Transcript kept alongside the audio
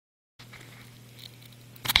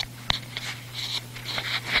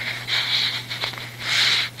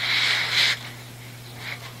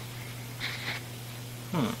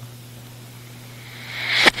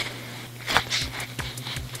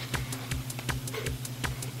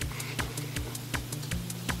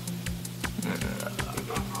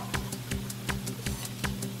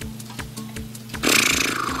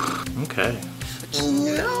Okay.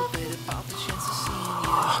 Sweet.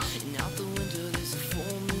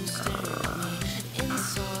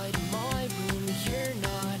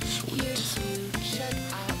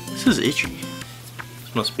 This is itchy.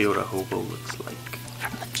 This must be what a hobo looks like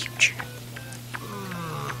from the future.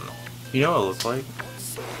 You know what I look like?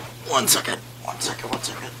 One second.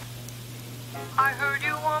 I heard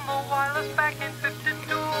you on the wireless back in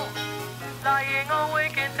 52. Lying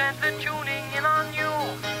awake intently tuning in on you.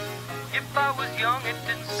 If I was young, it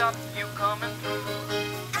didn't stop you coming through.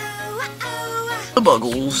 The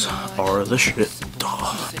Buggles are the shit.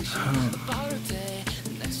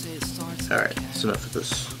 Alright, that's enough of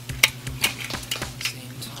this.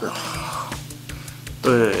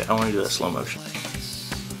 Wait, I want to do that slow motion.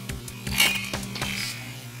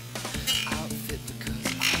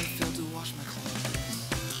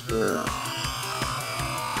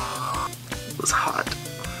 It was hot.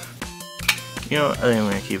 You know, I think I'm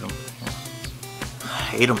gonna keep him. I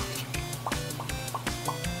hate him.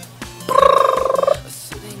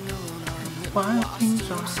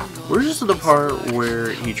 Where's the part where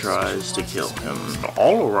he tries to kill him?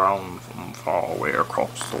 All around from far away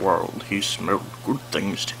across the world, he smelled good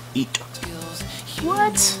things to eat.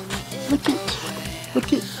 What? Look at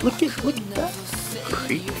that.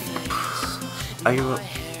 Creepy. I give up.